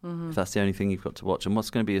 right? Mm-hmm. If that's the only thing you've got to watch. And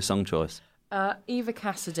what's going to be your song choice? Eva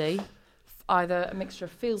Cassidy, either a mixture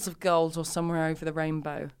of Fields of Gold or Somewhere Over the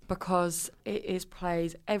Rainbow, because it is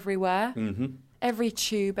played everywhere. Mm-hmm. Every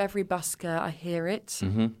tube, every busker, I hear it.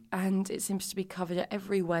 Mm-hmm. And it seems to be covered at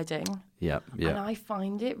every wedding. Yeah. And I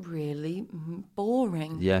find it really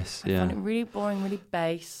boring. Yes, I find it really boring, really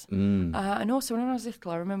base. Mm. And also, when I was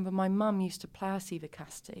little, I remember my mum used to play us Eva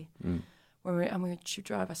Cassidy. She'd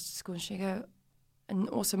drive us to school and she'd go... And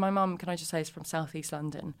also, my mum, can I just say, is from South East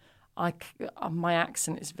London. My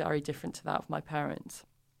accent is very different to that of my parents.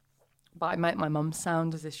 But I make my mum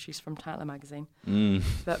sound as if she's from Tatler magazine.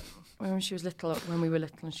 But when she was little, when we were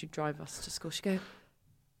little and she'd drive us to school, she'd go,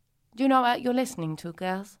 do you know what you're listening to,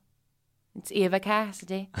 girls? It's Eva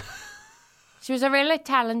Cassidy. She was a really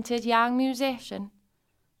talented young musician.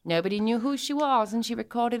 Nobody knew who she was, and she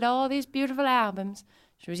recorded all these beautiful albums.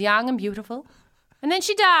 She was young and beautiful. And then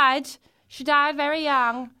she died. She died very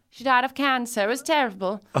young. She died of cancer. It was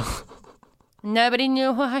terrible. Nobody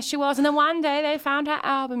knew who she was. And then one day they found her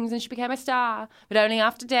albums and she became a star. But only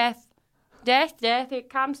after death. Death, it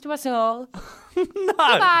comes to us all. No.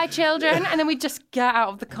 Goodbye, children. And then we just get out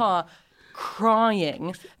of the car.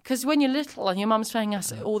 crying. Because when you're little and your mum's playing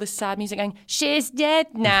us all this sad music going, she's dead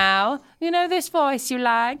now. You know this voice you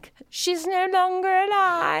like? She's no longer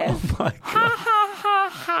alive. Oh my God. Ha, ha, ha,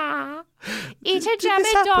 ha. Eat a this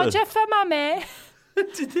jammy happen? dodger for mummy.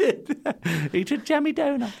 Did it? Eat a jammy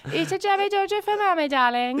donut. Eat a jammy dodger for mummy,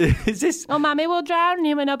 darling. Is this... Or mummy will drown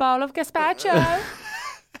you in a bowl of gazpacho.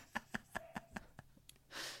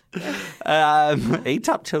 Eat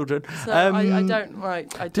up, children. So I don't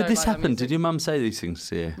like. I Did don't this like that happen? music. Did your mum say these things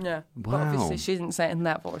to you? Yeah. But Wow. obviously she didn't say it in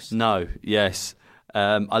that voice. No. Yes.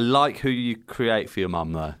 I like who you create for your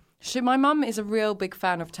mum, though. My mum is a real big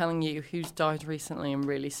fan of telling you who's died recently and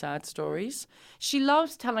really sad stories. She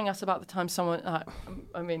loves telling us about the time someone.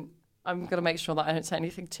 I mean, I'm going to make sure that I don't say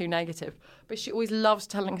anything too negative. But she always loves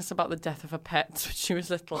telling us about the death of her pets when she was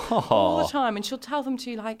little, all the time, and she'll tell them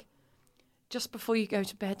to you like just before you go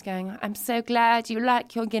to bed, going, "I'm so glad you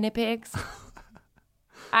like your guinea pigs.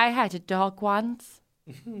 I had a dog once,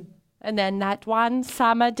 and then that one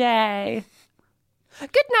summer day.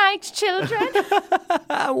 Good night, children."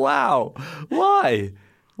 Wow. Why?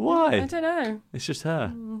 Why? I don't know. It's just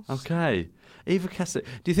her. Okay. Eva Cassidy.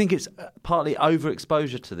 Do you think it's partly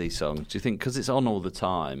overexposure to these songs? Do you think because it's on all the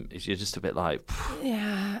time, you're just a bit like...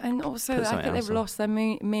 Yeah, and also Put I something think else they've on. lost their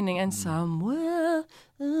meaning. And somewhere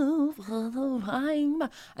over the line,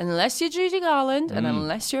 unless you're Judy Garland and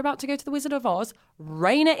unless you're about to go to the Wizard of Oz,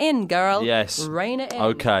 rein it in, girl. Yes. Rein it in.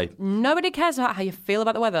 Okay. Nobody cares about how you feel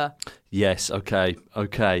about the weather. Yes. Okay.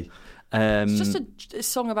 Okay. It's just a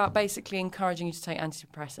song about basically encouraging you to take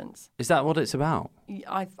antidepressants. Is that what it's about?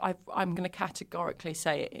 I'm going to categorically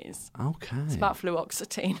say it is. Okay. It's about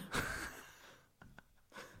fluoxetine.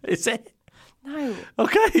 Is it? No.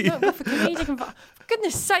 Okay. No, but for comedic and for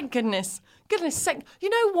goodness sake. You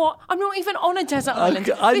know what? I'm not even on a desert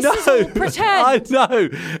island. I This know. is all pretend.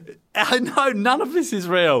 I know. None of this is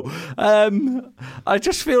real. I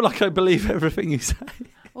just feel like I believe everything you say.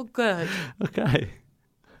 Well, good. Okay.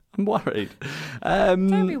 I'm worried.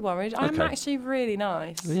 Don't be worried. I'm okay. actually really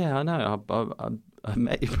nice. Yeah, I know. I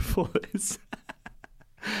met you before this.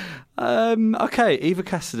 Okay, Eva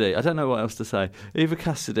Cassidy. I don't know what else to say. Eva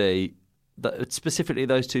Cassidy, specifically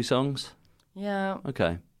those two songs? Yeah.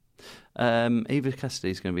 Okay. Eva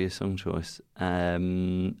Cassidy is going to be a song choice.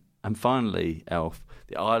 And finally, Elf,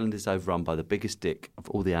 the island is overrun by the biggest dick of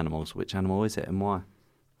all the animals. Which animal is it and why?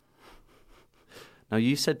 Now,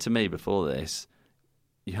 you said to me before this,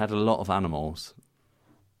 you had a lot of animals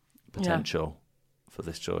potential for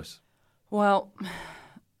this choice. Well,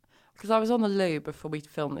 because I was on the loo before we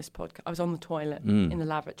filmed this podcast. I was on the toilet in the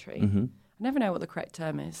lavatory. Mm-hmm. I never know what the correct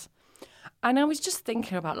term is. And I was just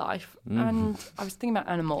thinking about life, and I was thinking about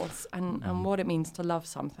animals and what it means to love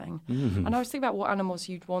something. Mm-hmm. And I was thinking about what animals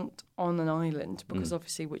you'd want on an island, because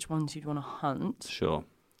obviously which ones you'd want to hunt, Sure.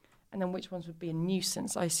 and then which ones would be a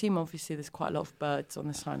nuisance. I assume obviously there's quite a lot of birds on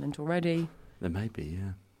this island already. There may be,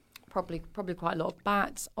 yeah. Probably quite a lot of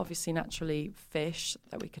bats. Obviously, naturally, fish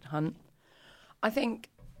that we could hunt. I think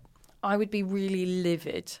I would be really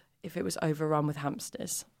livid if it was overrun with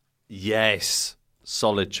hamsters. Yes.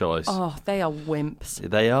 Solid choice. Oh, they are wimps.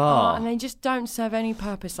 They are. And they just don't serve any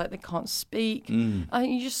purpose. Like, they can't speak. Mm.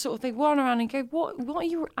 And you just sort of, they run around and go, what are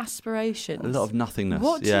your aspirations? A lot of nothingness.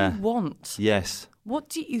 What do yeah. you want? Yes.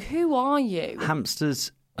 Who are you?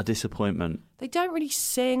 Hamsters, a disappointment. They don't really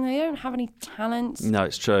sing. They don't have any talents. No,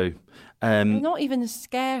 it's true. They're not even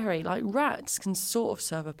scary. Like, rats can sort of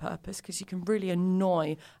serve a purpose because you can really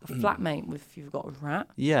annoy a flatmate if you've got a rat.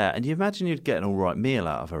 Yeah, and you imagine you'd get an all right meal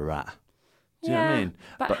out of a rat. Do you know what I mean?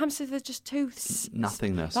 But hamsters, they're just too...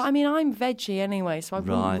 Nothingness. But, I mean, I'm veggie anyway, so I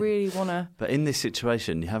wouldn't really want to... But in this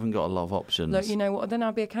situation, you haven't got a lot of options. Look, you know what? Then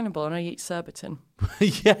I'd be a cannibal and I eat Surbiton.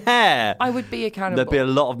 Yeah. I would be a cannibal. There'd be a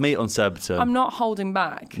lot of meat on Surbiton. I'm not holding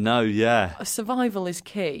back. No, yeah. Survival is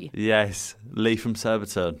key. Yes. Lee from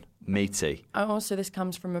Surbiton. Meaty. Also, this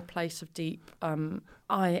comes from a place of deep...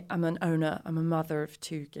 I am an owner. I'm a mother of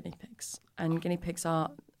 2 guinea pigs. And guinea pigs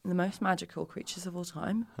are the most magical creatures of all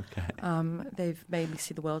time. Okay. They've made me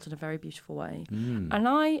see the world in a very beautiful way. And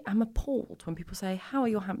I am appalled when people say, "How are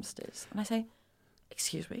your hamsters?" And I say,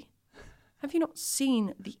 "Excuse me, have you not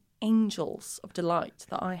seen the angels of delight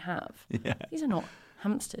that I have? Yeah. These are not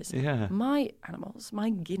hamsters. Yeah. My animals, my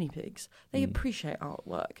guinea pigs, they appreciate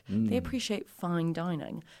artwork. They appreciate fine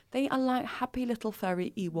dining. They are like happy little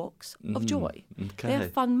furry Ewoks of joy. Okay. They are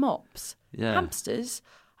fun mops. Yeah. Hamsters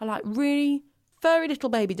are like really furry little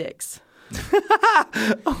baby dicks.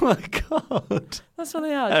 Oh my God. That's what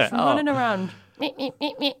they are, just running around.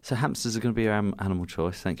 So hamsters are going to be your animal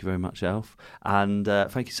choice. Thank you very much, Elf. And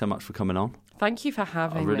thank you so much for coming on. Thank you for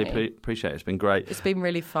having I me. really appreciate it. It's been great. It's been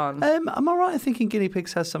really fun. Am I right in thinking Guinea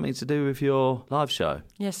Pigs has something to do with your live show?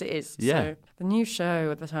 Yes, it is. Yeah. So the new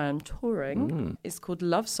show that I am touring is called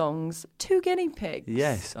Love Songs to Guinea Pigs.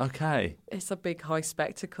 Yes, okay. It's a big, high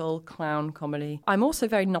spectacle clown comedy. I'm also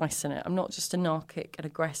very nice in it. I'm not just anarchic and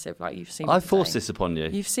aggressive like you've seen me I forced today. this upon you.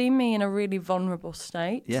 You've seen me in a really vulnerable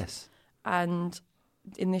state. Yes. And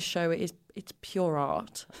in this show, it's pure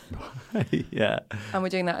art. Yeah. And we're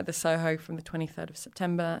doing that at the Soho from the 23rd of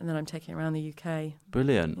September, and then I'm taking it around the UK.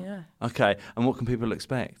 Brilliant. Yeah. Okay, and what can people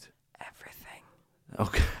expect? Everything.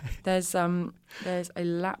 Okay. There's a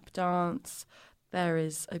lap dance. There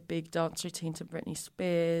is a big dance routine to Britney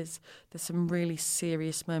Spears. There's some really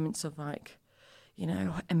serious moments of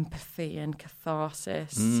empathy and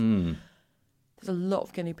catharsis. There's a lot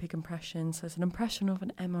of guinea pig impressions. There's an impression of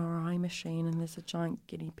an MRI machine, and there's a giant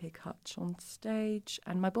guinea pig hutch on stage,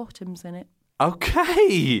 and my bottom's in it.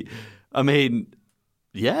 Okay. I mean,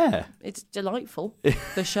 yeah. It's delightful,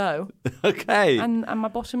 the show. Okay. And my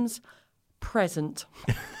bottom's present.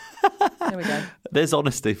 There we go. There's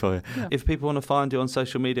honesty for you. Yeah. If people want to find you on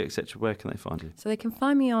social media, etc., where can they find you? So they can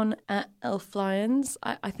find me on @ElfLions.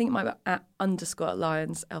 I think my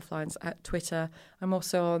 @_Lions, ElfLions at Twitter. I'm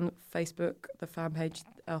also on Facebook, the fan page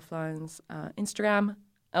ElfLions, Instagram,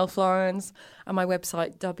 ElfLions, and my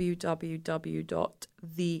website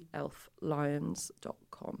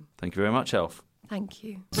www.theelflions.com. Thank you very much, Elf. Thank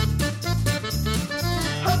you.